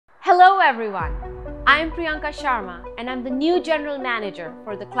Hello everyone, I'm Priyanka Sharma and I'm the new General Manager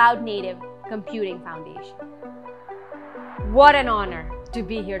for the Cloud Native Computing Foundation. What an honor to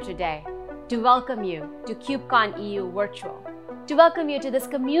be here today, to welcome you to KubeCon EU Virtual, to welcome you to this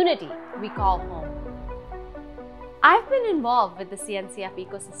community we call home. I've been involved with the CNCF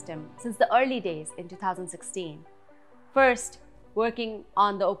ecosystem since the early days in 2016. First, working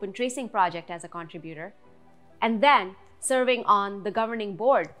on the Open Tracing project as a contributor, and then serving on the governing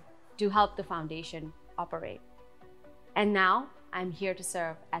board to help the foundation operate. And now I'm here to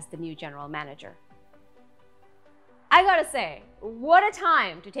serve as the new general manager. I gotta say, what a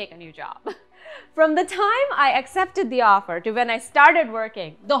time to take a new job. From the time I accepted the offer to when I started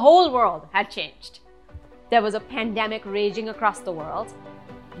working, the whole world had changed. There was a pandemic raging across the world.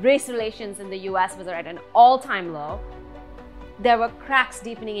 Race relations in the US was at an all-time low. There were cracks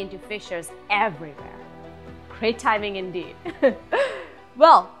deepening into fissures everywhere. Great timing indeed.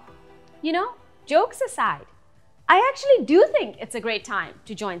 Well, you know, jokes aside, I actually do think it's a great time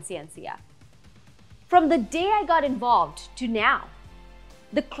to join CNCF. From the day I got involved to now,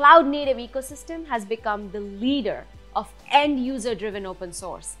 the cloud native ecosystem has become the leader of end-user driven open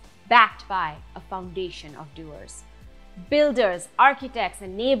source, backed by a foundation of doers. Builders, architects,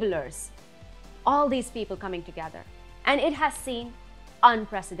 enablers, all these people coming together. And it has seen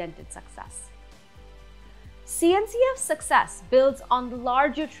unprecedented success. CNCF's success builds on the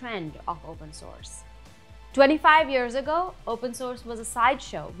larger trend of open source. 25 years ago, open source was a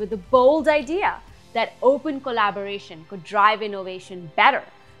sideshow with the bold idea that open collaboration could drive innovation better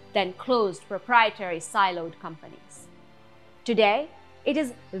than closed, proprietary, siloed companies. Today, it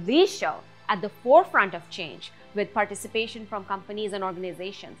is the show at the forefront of change with participation from companies and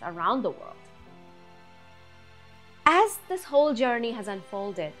organizations around the world. As this whole journey has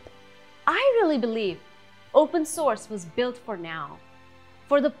unfolded, I really believe open source was built for now,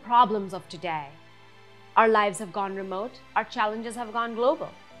 for the problems of today. Our lives have gone remote, our challenges have gone global.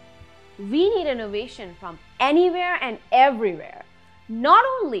 We need innovation from anywhere and everywhere, not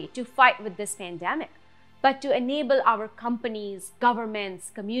only to fight with this pandemic, but to enable our companies,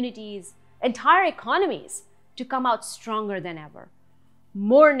 governments, communities, entire economies to come out stronger than ever,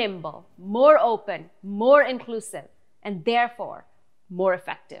 more nimble, more open, more inclusive, and therefore more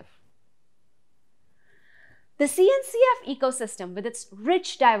effective. The CNCF ecosystem, with its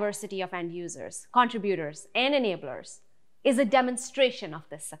rich diversity of end users, contributors, and enablers, is a demonstration of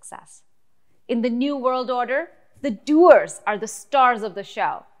this success. In the new world order, the doers are the stars of the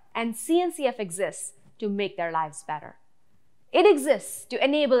show, and CNCF exists to make their lives better. It exists to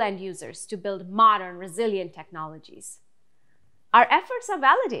enable end users to build modern, resilient technologies. Our efforts are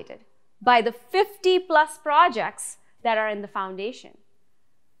validated by the 50+ projects that are in the foundation.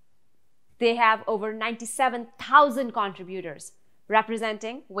 They have over 97,000 contributors,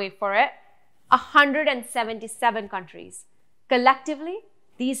 representing, wait for it, 177 countries. Collectively,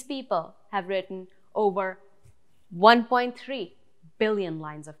 these people have written over 1.3 billion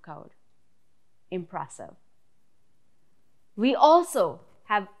lines of code. Impressive. We also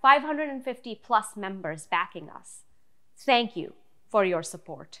have 550+ members backing us. Thank you for your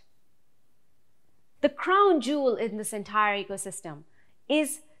support. The crown jewel in this entire ecosystem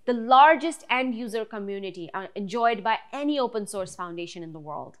is the largest end user community enjoyed by any open source foundation in the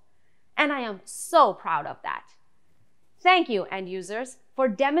world. And I am so proud of that. Thank you, end users, for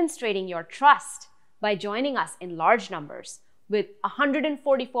demonstrating your trust by joining us in large numbers with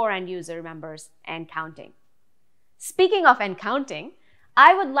 144 end user members and counting. Speaking of and counting,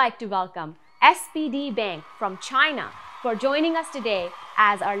 I would like to welcome SPD Bank from China for joining us today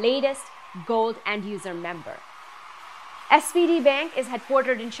as our latest Gold end user member. SPD Bank is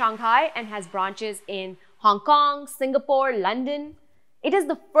headquartered in Shanghai and has branches in Hong Kong, Singapore, London. It is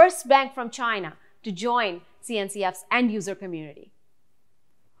the first bank from China to join CNCF's end user community.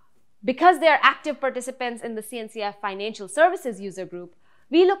 Because they are active participants in the CNCF Financial Services user group,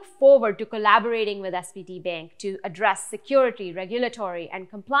 we look forward to collaborating with SPD Bank to address security, regulatory, and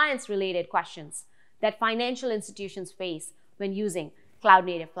compliance-related questions that financial institutions face when using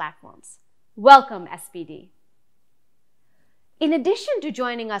cloud-native platforms. Welcome, SPD. In addition to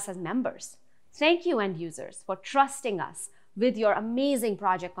joining us as members, thank you, end users, for trusting us with your amazing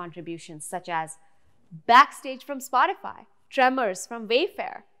project contributions, such as Backstage from Spotify, Tremors from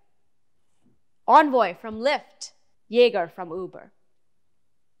Wayfair, Envoy from Lyft, Jaeger from Uber.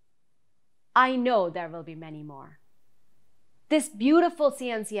 I know there will be many more. This beautiful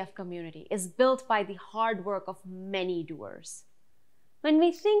CNCF community is built by the hard work of many doers. When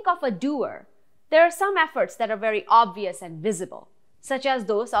we think of a doer, there are some efforts that are very obvious and visible, such as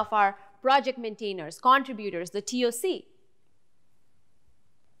those of our project maintainers, contributors, the TOC.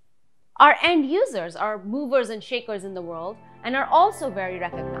 Our end users are movers and shakers in the world and are also very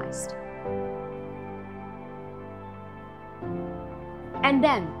recognized. And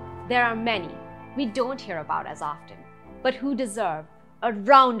then there are many we don't hear about as often, but who deserve a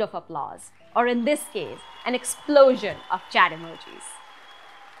round of applause, or in this case, an explosion of chat emojis.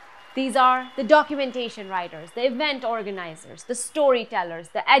 These are the documentation writers, the event organizers, the storytellers,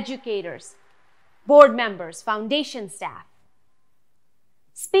 the educators, board members, foundation staff.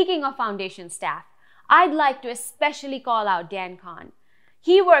 Speaking of foundation staff, I'd like to especially call out Dan Khan.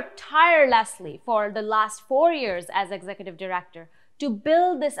 He worked tirelessly for the last 4 years as executive director to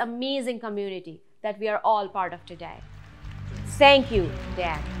build this amazing community that we are all part of today. Thank you,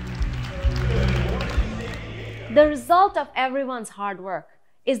 Dan. The result of everyone's hard work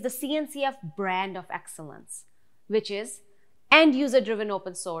is the CNCF brand of excellence, which is end user-driven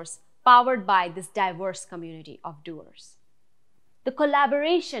open source powered by this diverse community of doers. The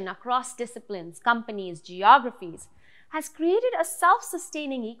collaboration across disciplines, companies, geographies has created a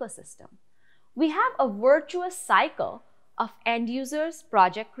self-sustaining ecosystem. We have a virtuous cycle of end users,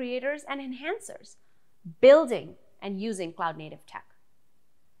 project creators, and enhancers building and using cloud-native tech.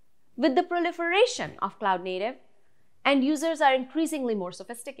 With the proliferation of cloud-native, end users are increasingly more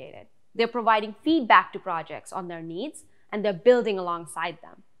sophisticated. They're providing feedback to projects on their needs, and they're building alongside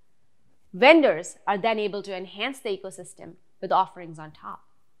them. Vendors are then able to enhance the ecosystem with offerings on top.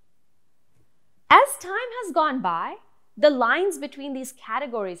 As time has gone by, the lines between these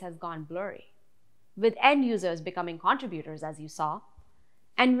categories has gone blurry, with end users becoming contributors, as you saw,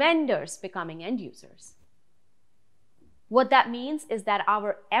 and vendors becoming end users. What that means is that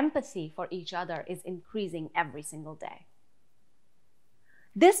our empathy for each other is increasing every single day.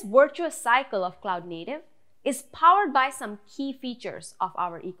 This virtuous cycle of cloud native is powered by some key features of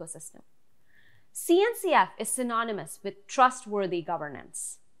our ecosystem. CNCF is synonymous with trustworthy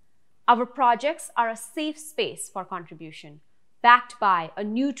governance. Our projects are a safe space for contribution, backed by a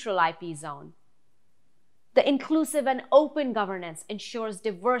neutral IP zone. The inclusive and open governance ensures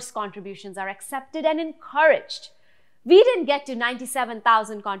diverse contributions are accepted and encouraged. We didn't get to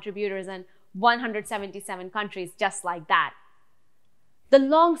 97,000 contributors in 177 countries just like that. The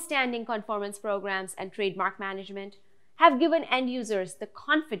long-standing conformance programs and trademark management have given end users the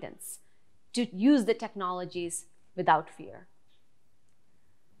confidence to use the technologies without fear.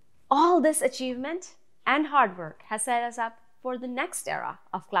 All this achievement and hard work has set us up for the next era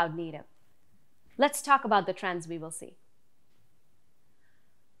of cloud native. Let's talk about the trends we will see.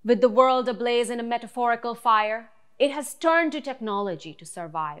 With the world ablaze in a metaphorical fire, it has turned to technology to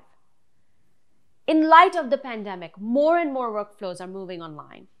survive. In light of the pandemic, more and more workflows are moving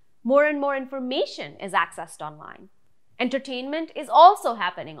online. More and more information is accessed online. Entertainment is also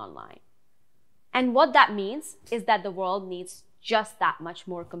happening online. And what that means is that the world needs just that much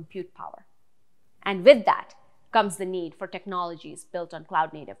more compute power. And with that comes the need for technologies built on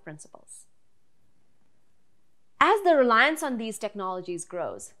cloud-native principles. As the reliance on these technologies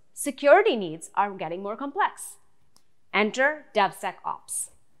grows, security needs are getting more complex. Enter DevSecOps.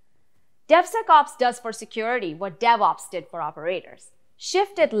 DevSecOps does for security what DevOps did for operators.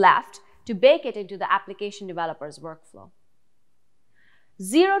 Shift it left to bake it into the application developer's workflow.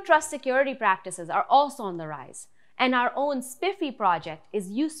 Zero trust security practices are also on the rise, and our own Spiffy project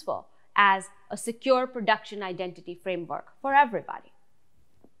is useful as a secure production identity framework for everybody.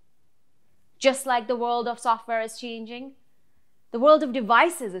 Just like the world of software is changing, the world of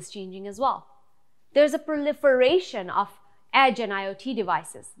devices is changing as well. There's a proliferation of edge and IoT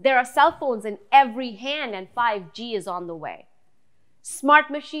devices. There are cell phones in every hand, and 5G is on the way.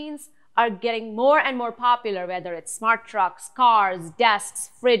 Smart machines are getting more and more popular, whether it's smart trucks, cars, desks,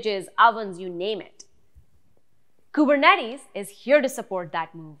 fridges, ovens, you name it. Kubernetes is here to support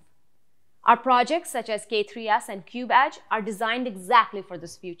that move. Our projects such as K3S and KubeEdge are designed exactly for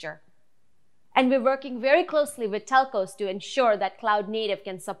this future. And we're working very closely with telcos to ensure that cloud native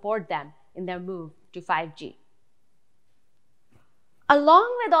can support them in their move to 5G.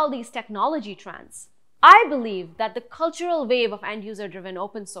 Along with all these technology trends, I believe that the cultural wave of end-user-driven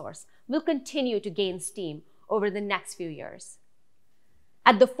open source will continue to gain steam over the next few years.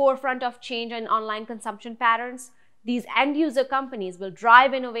 At the forefront of change in online consumption patterns, these end-user companies will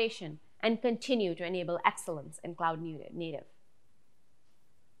drive innovation and continue to enable excellence in cloud native.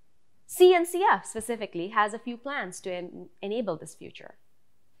 CNCF specifically has a few plans to enable this future.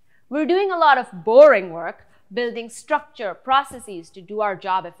 We're doing a lot of boring work, building structure, processes to do our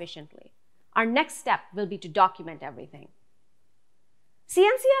job efficiently. Our next step will be to document everything.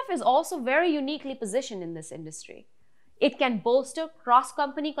 CNCF is also very uniquely positioned in this industry. It can bolster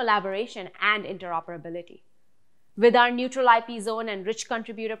cross-company collaboration and interoperability. With our neutral IP zone and rich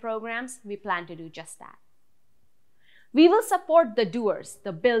contributor programs, we plan to do just that. We will support the doers,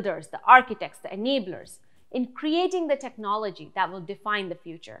 the builders, the architects, the enablers in creating the technology that will define the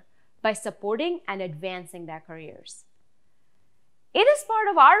future by supporting and advancing their careers. It is part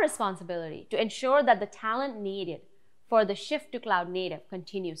of our responsibility to ensure that the talent needed for the shift to cloud native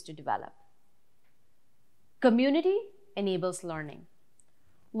continues to develop. Community enables learning.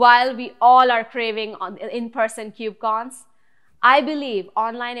 While we all are craving in-person KubeCons, I believe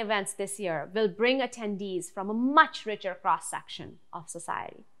online events this year will bring attendees from a much richer cross-section of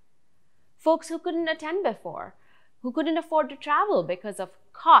society. Folks who couldn't attend before, who couldn't afford to travel because of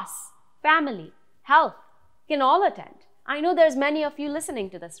costs, family, health, can all attend. I know there's many of you listening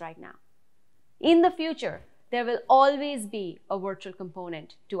to this right now. In the future, there will always be a virtual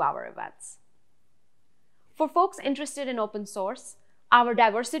component to our events. For folks interested in open source, our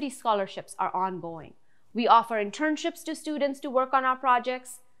diversity scholarships are ongoing. We offer internships to students to work on our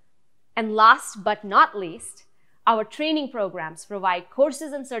projects. And last but not least, our training programs provide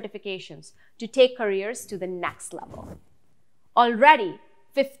courses and certifications to take careers to the next level. Already,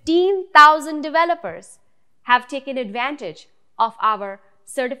 15,000 developers have taken advantage of our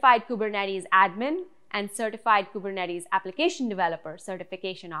Certified Kubernetes Admin and Certified Kubernetes Application Developer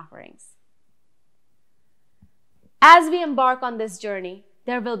certification offerings. As we embark on this journey,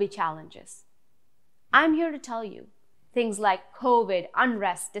 there will be challenges. I'm here to tell you, things like COVID,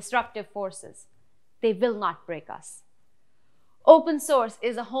 unrest, disruptive forces, they will not break us. Open source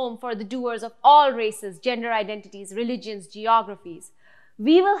is a home for the doers of all races, gender identities, religions, geographies.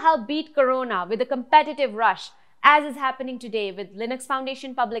 We will help beat Corona with a competitive rush, as is happening today with Linux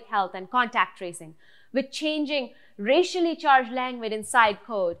Foundation Public Health and contact tracing, with changing racially charged language inside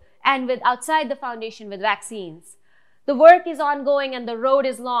code, and with outside the foundation with vaccines. The work is ongoing and the road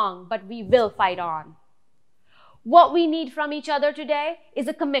is long, but we will fight on. What we need from each other today is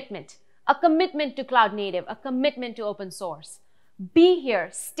a commitment to cloud native, a commitment to open source. Be here,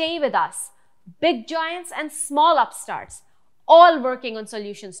 stay with us, big giants and small upstarts, all working on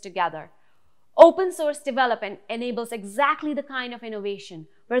solutions together. Open source development enables exactly the kind of innovation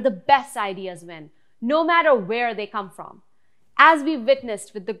where the best ideas win, no matter where they come from. As we've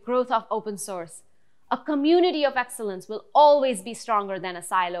witnessed with the growth of open source, a community of excellence will always be stronger than a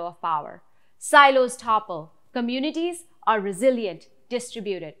silo of power. Silos topple. Communities are resilient,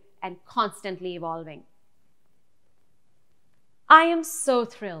 distributed, and constantly evolving. I am so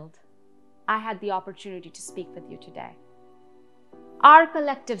thrilled I had the opportunity to speak with you today. Our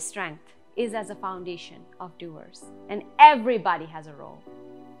collective strength is as a foundation of doers, and everybody has a role.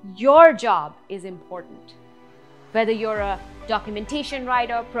 Your job is important. Whether you're a documentation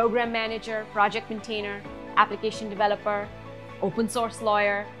writer, program manager, project maintainer, application developer, open source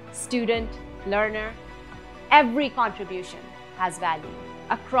lawyer, student, learner, every contribution has value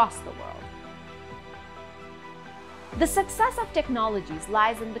across the world. The success of technologies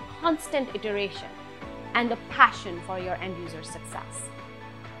lies in the constant iteration and the passion for your end user success.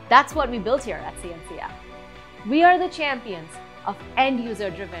 That's what we built here at CNCF. We are the champions of end user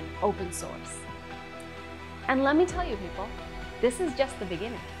driven open source. And let me tell you people, this is just the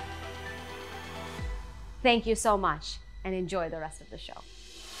beginning. Thank you so much and enjoy the rest of the show.